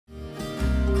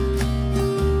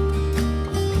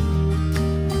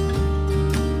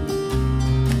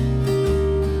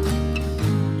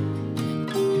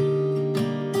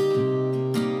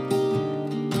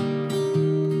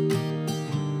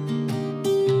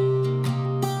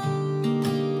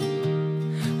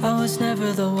was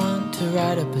never the one to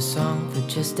write up a song for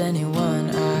just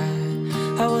anyone.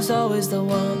 I was always the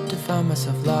one to find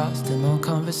myself lost in old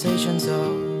conversations.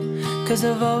 Cause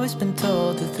I've always been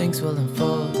told that things will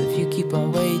unfold if you keep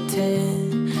on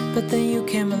waiting. But then you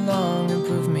came along and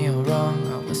proved me all wrong.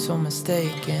 I was so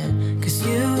mistaken. Cause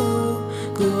you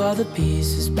glue all the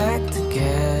pieces back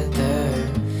together.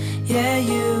 Yeah,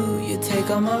 you take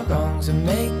all my wrongs and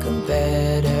make them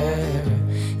better.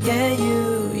 Yeah,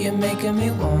 you're making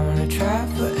me wanna try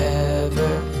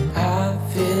forever. And I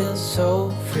feel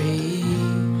so free,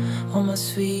 oh my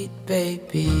sweet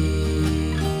baby.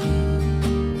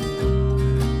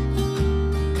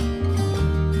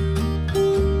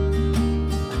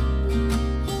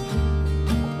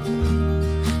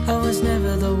 I was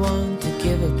never the one to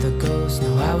give up the ghost.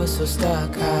 No, I was so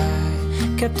stuck.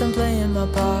 I kept on playing my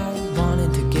part,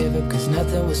 wanting to give up cause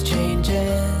nothing was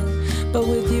changing. But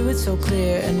with you it's so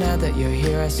clear, and now that you're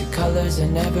here I see colors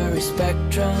in every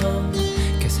spectrum.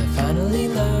 Guess I finally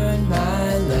learned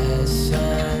my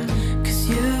lesson. Cause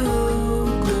you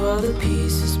glue all the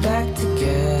pieces back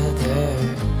together.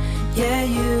 Yeah,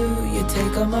 you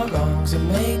take all my wrongs and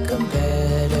make them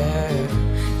better.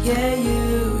 Yeah,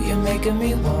 you're making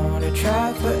me wanna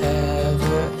try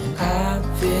forever. And I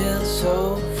feel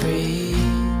so free,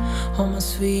 oh my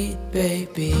sweet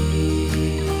baby.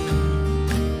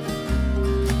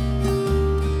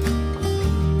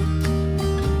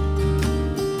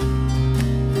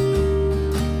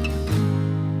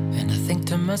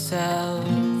 To myself,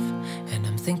 and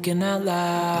I'm thinking out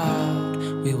loud,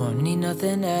 we won't need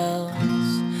nothing else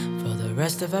for the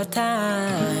rest of our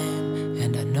time.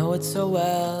 And I know it so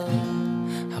well,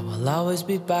 I will always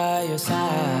be by your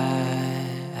side.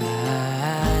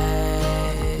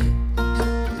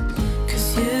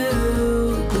 Cause you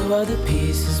glue all the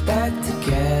pieces back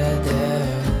together.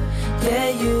 Yeah,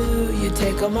 you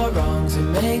take all my wrongs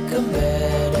and make them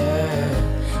better.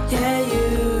 Yeah,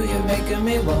 you're making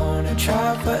me wanna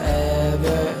try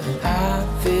forever. And I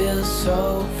feel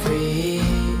so free,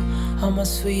 oh my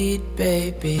sweet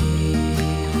baby.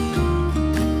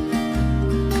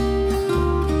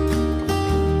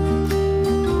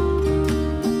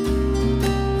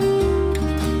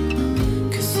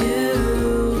 Cause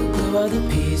you glue all the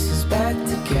pieces back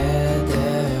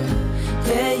together.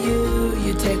 Yeah,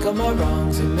 you take all my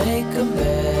wrongs and make them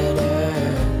better.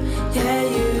 Yeah,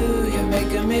 you're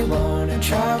making me wanna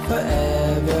try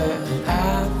forever. And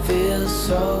I feel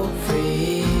so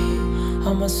free,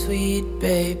 oh my sweet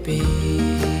baby.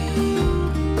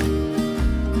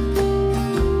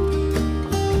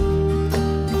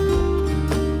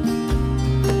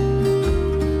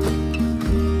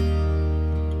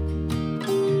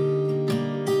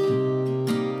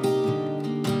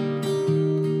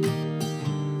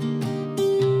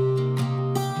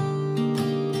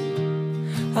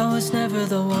 I was never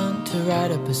the one to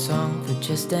write up a song for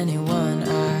just anyone.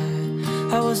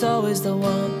 I was always the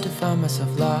one to find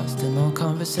myself lost in old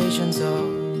conversations.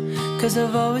 Cause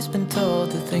I've always been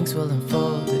told that things will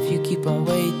unfold if you keep on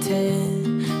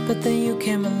waiting. But then you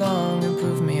came along and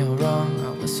proved me all wrong.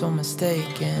 I was so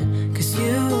mistaken. Cause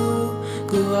you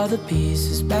glue all the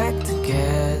pieces back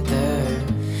together.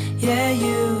 Yeah,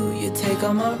 you take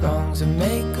all my wrongs and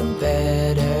make them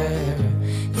better.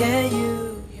 Yeah,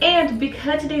 And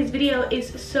because today's video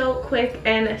is so quick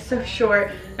and so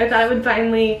short, I thought I would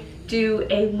finally do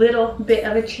a little bit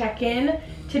of a check-in.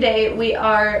 Today we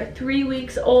are 3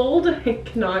 weeks old. I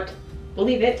cannot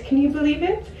believe it. Can you believe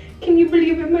it? Can you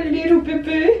believe it, my little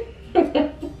baby?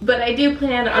 But I do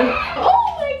plan on...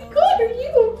 Oh my god, are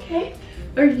you okay?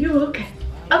 Are you okay?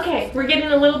 Okay, we're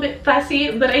getting a little bit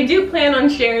fussy, but I do plan on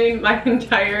sharing my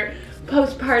entire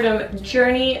postpartum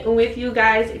journey with you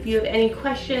guys. If you have any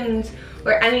questions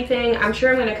or anything, I'm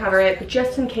sure I'm going to cover it, but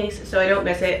just in case so I don't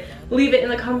miss it, leave it in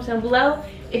the comments down below.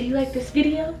 If you like this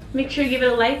video, make sure you give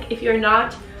it a like. If you're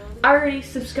not already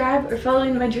subscribed or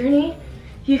following my journey,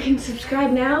 you can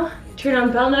subscribe now, turn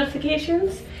on bell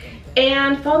notifications,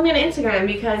 and follow me on Instagram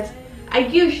because I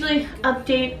usually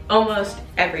update almost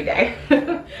every day.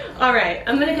 Alright,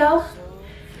 I'm gonna go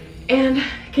and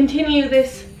continue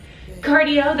this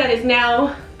cardio that is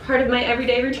now part of my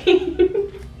everyday routine.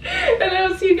 And I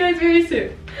will see you guys very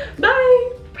soon.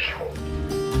 Bye!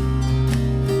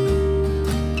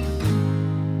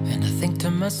 And I think to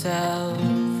myself,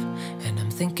 and I'm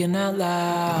thinking out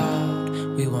loud,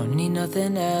 we won't need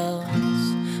nothing else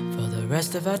for the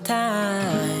rest of our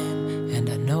time. And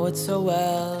I know it so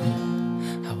well,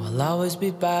 I will always be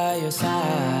by your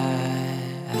side.